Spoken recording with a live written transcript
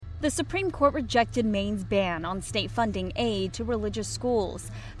The Supreme Court rejected Maine's ban on state funding aid to religious schools.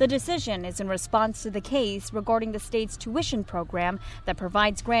 The decision is in response to the case regarding the state's tuition program that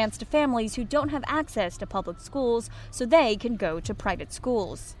provides grants to families who don't have access to public schools so they can go to private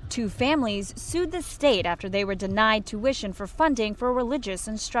schools. Two families sued the state after they were denied tuition for funding for religious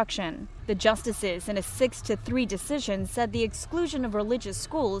instruction. The justices, in a 6-3 decision, said the exclusion of religious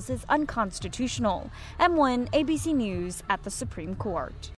schools is unconstitutional. Nguyen, ABC News at the Supreme Court.